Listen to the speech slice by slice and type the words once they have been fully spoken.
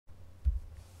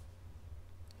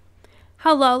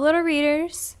Hello, little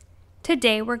readers.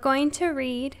 Today we're going to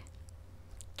read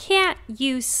Can't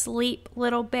You Sleep,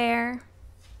 Little Bear?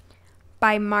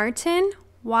 By Martin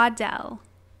Waddell.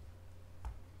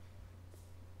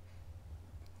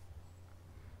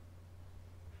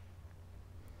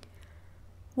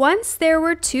 Once there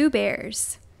were two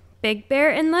bears, Big Bear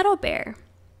and Little Bear.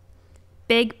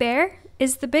 Big Bear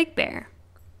is the big bear,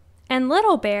 and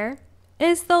Little Bear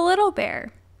is the little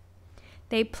bear.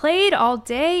 They played all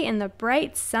day in the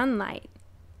bright sunlight.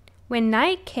 When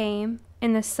night came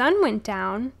and the sun went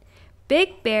down,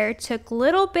 Big Bear took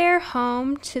Little Bear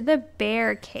home to the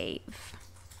bear cave.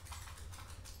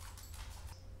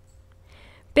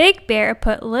 Big Bear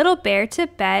put Little Bear to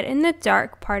bed in the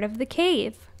dark part of the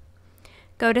cave.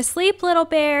 "Go to sleep, Little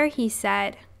Bear," he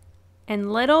said,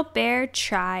 and Little Bear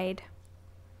tried.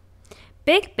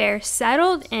 Big Bear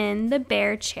settled in the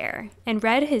bear chair and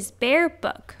read his bear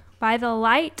book by the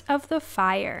light of the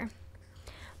fire.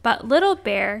 But Little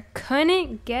Bear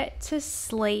couldn't get to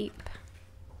sleep.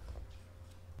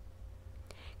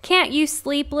 "Can't you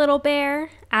sleep, Little Bear?"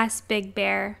 asked Big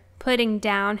Bear, putting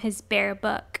down his bear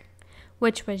book,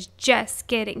 which was just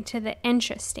getting to the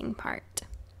interesting part,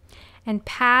 and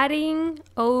padding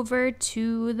over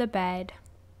to the bed.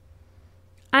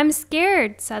 "I'm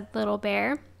scared," said Little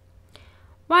Bear.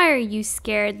 "Why are you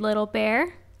scared, Little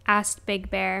Bear?" asked Big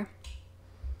Bear.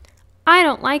 "I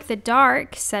don't like the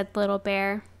dark," said Little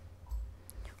Bear.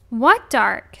 "What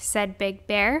dark?" said Big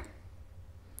Bear.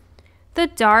 "The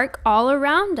dark all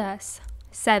around us,"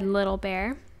 said Little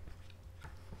Bear.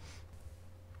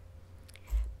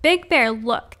 Big Bear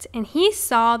looked, and he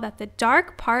saw that the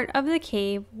dark part of the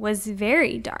cave was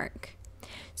very dark.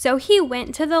 So he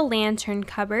went to the lantern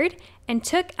cupboard and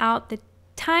took out the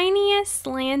tiniest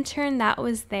lantern that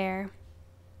was there.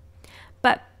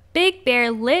 But Big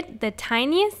Bear lit the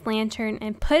tiniest lantern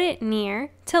and put it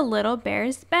near to Little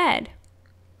Bear's bed.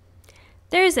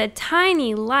 "There's a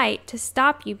tiny light to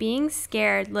stop you being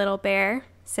scared, Little Bear,"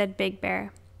 said Big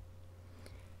Bear.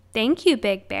 "Thank you,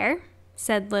 Big Bear,"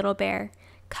 said Little Bear,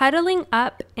 cuddling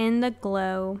up in the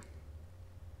glow.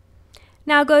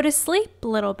 "Now go to sleep,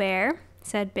 Little Bear,"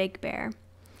 said Big Bear,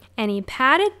 and he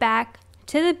padded back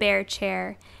to the bear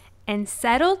chair and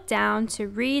settled down to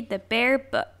read the bear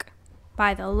book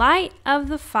by the light of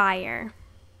the fire.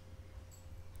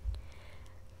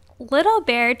 Little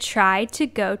Bear tried to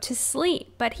go to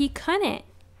sleep, but he couldn't.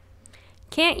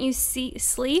 "Can't you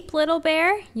sleep, Little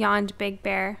Bear?" yawned Big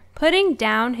Bear, putting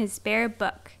down his bear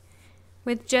book,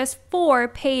 with just 4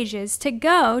 pages to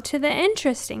go to the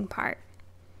interesting part,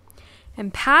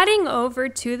 and padding over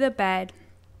to the bed.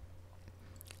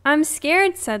 "I'm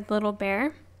scared," said Little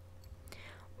Bear.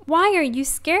 "Why are you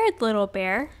scared, Little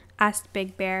Bear?" asked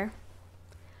Big Bear.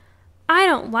 "I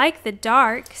don't like the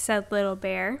dark," said Little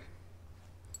Bear.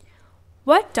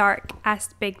 "What dark?"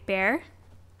 asked Big Bear.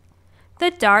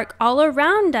 "The dark all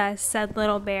around us," said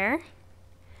Little Bear.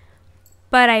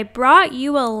 "But I brought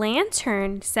you a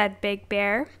lantern," said Big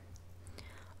Bear.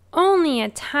 "Only a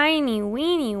tiny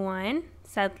weeny one,"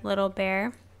 said Little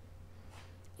Bear.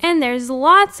 "And there's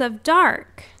lots of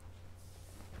dark."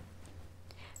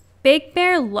 Big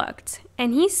Bear looked,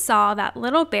 and he saw that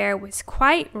Little Bear was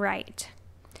quite right.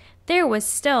 There was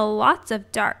still lots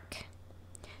of dark.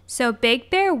 So Big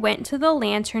Bear went to the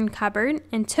lantern cupboard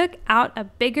and took out a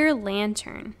bigger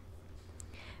lantern.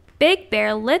 Big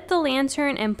Bear lit the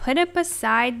lantern and put it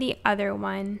beside the other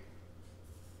one.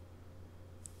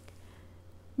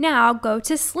 "Now go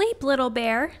to sleep, Little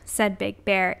Bear," said Big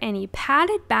Bear, and he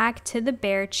padded back to the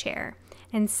bear chair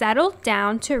and settled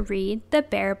down to read the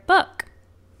bear book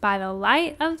by the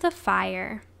light of the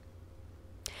fire.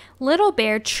 Little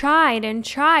Bear tried and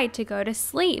tried to go to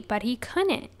sleep, but he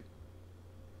couldn't.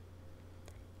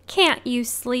 "Can't you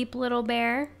sleep, Little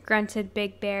Bear?" grunted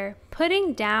Big Bear,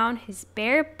 putting down his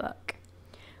bear book,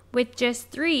 with just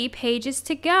 3 pages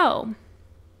to go,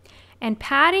 and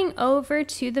padding over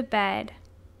to the bed.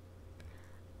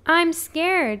 "I'm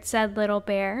scared," said Little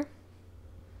Bear.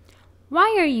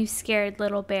 "Why are you scared,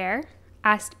 Little Bear?"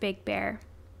 asked Big Bear.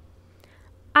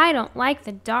 "I don't like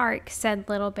the dark," said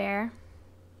Little Bear.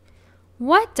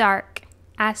 "What dark?"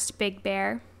 asked Big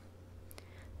Bear.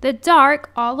 "The dark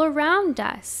all around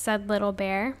us," said Little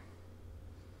Bear.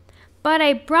 "But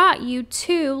I brought you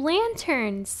 2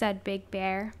 lanterns," said Big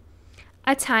Bear.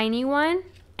 "A tiny one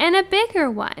and a bigger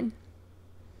one."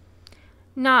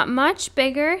 "Not much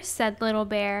bigger," said Little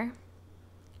Bear.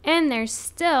 "And there's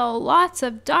still lots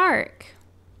of dark."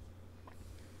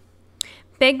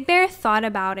 Big Bear thought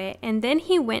about it, and then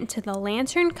he went to the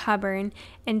lantern cupboard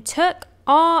and took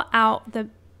all out the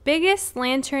biggest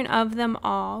lantern of them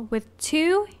all, with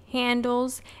 2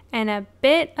 handles, and a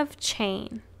bit of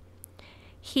chain.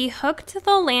 He hooked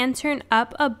the lantern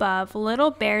up above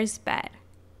Little Bear's bed.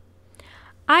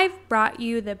 "I've brought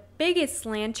you the biggest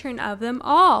lantern of them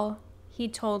all," he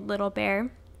told Little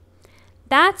Bear.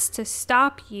 "That's to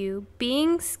stop you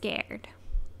being scared."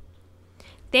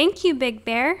 "Thank you, Big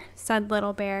Bear," said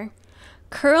Little Bear,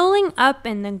 curling up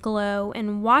in the glow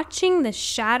and watching the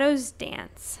shadows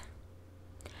dance.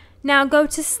 "Now go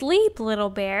to sleep, Little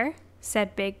Bear,"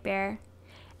 said Big Bear,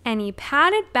 and he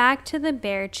padded back to the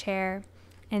bear chair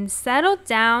and settled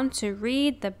down to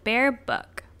read the bear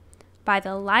book by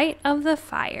the light of the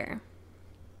fire.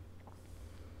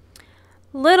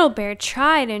 Little Bear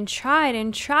tried and tried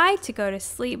and tried to go to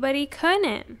sleep, but he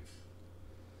couldn't.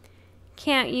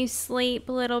 "Can't you sleep,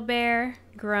 Little Bear?"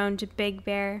 groaned Big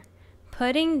Bear,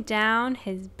 putting down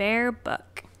his bear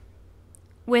book,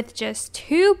 with just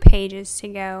 2 pages to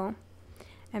go,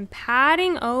 and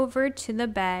padding over to the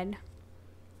bed.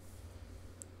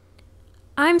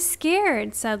 "I'm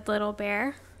scared," said Little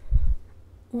Bear.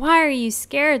 "Why are you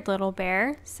scared, Little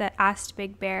Bear?" asked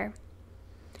Big Bear.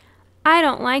 "I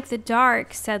don't like the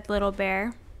dark," said Little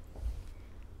Bear.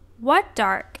 "What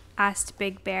dark?" asked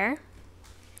Big Bear.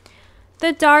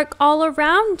 "The dark all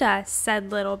around us," said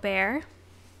Little Bear.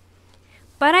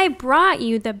 "But I brought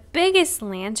you the biggest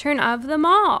lantern of them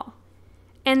all,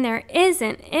 and there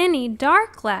isn't any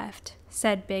dark left,"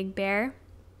 said Big Bear.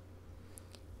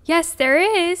 "Yes, there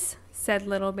is," said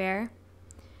Little Bear.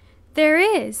 "There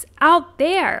is, out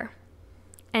there."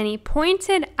 And he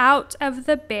pointed out of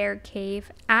the bear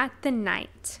cave at the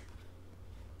night.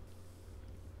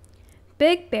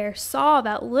 Big Bear saw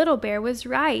that Little Bear was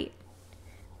right.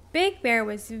 Big Bear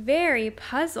was very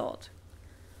puzzled.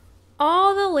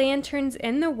 All the lanterns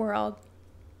in the world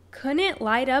couldn't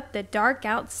light up the dark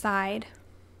outside.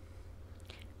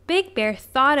 Big Bear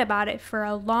thought about it for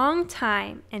a long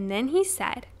time, and then he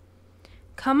said,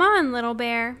 "Come on, Little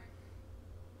Bear."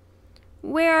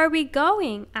 "Where are we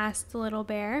going?" asked Little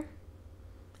Bear.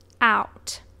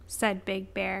 "Out," said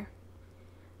Big Bear.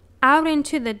 "Out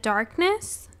into the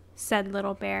darkness?" said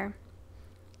Little Bear.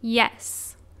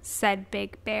 "Yes," said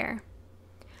Big Bear.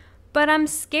 "But I'm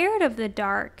scared of the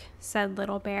dark," said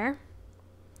Little Bear.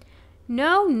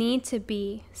 "No need to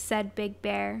be," said Big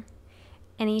Bear,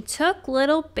 and he took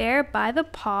Little Bear by the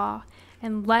paw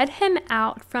and led him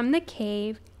out from the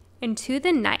cave into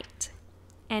the night,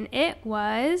 and it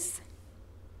was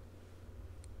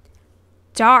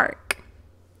dark.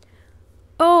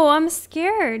 "Oh, I'm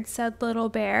scared," said Little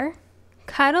Bear,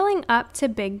 cuddling up to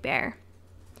Big Bear.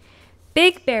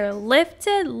 Big Bear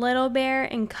lifted Little Bear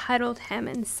and cuddled him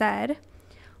and said,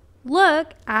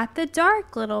 "Look at the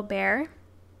dark, Little Bear."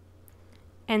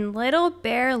 And Little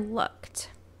Bear looked.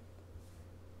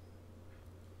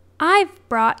 "I've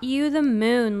brought you the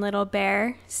moon, Little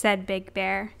Bear," said Big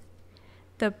Bear.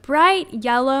 "The bright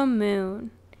yellow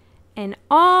moon and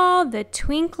all the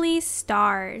twinkly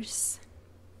stars."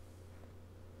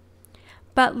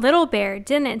 But Little Bear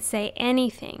didn't say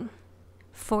anything,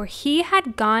 for he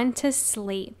had gone to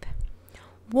sleep,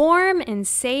 warm and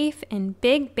safe in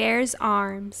Big Bear's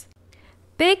arms.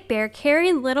 Big Bear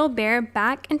carried Little Bear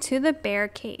back into the bear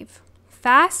cave,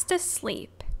 fast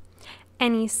asleep,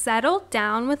 and he settled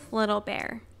down with Little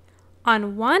Bear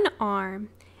on one arm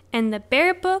and the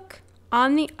bear book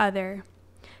on the other,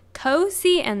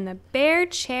 cozy in the bear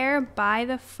chair by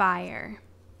the fire.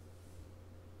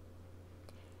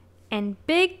 And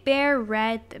Big Bear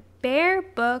read the bear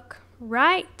book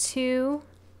right to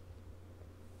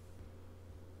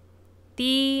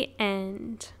the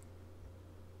end.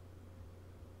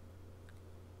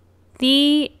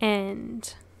 The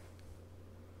end.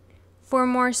 For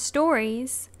more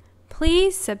stories,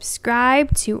 please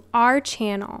subscribe to our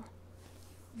channel,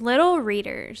 Little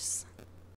Readers.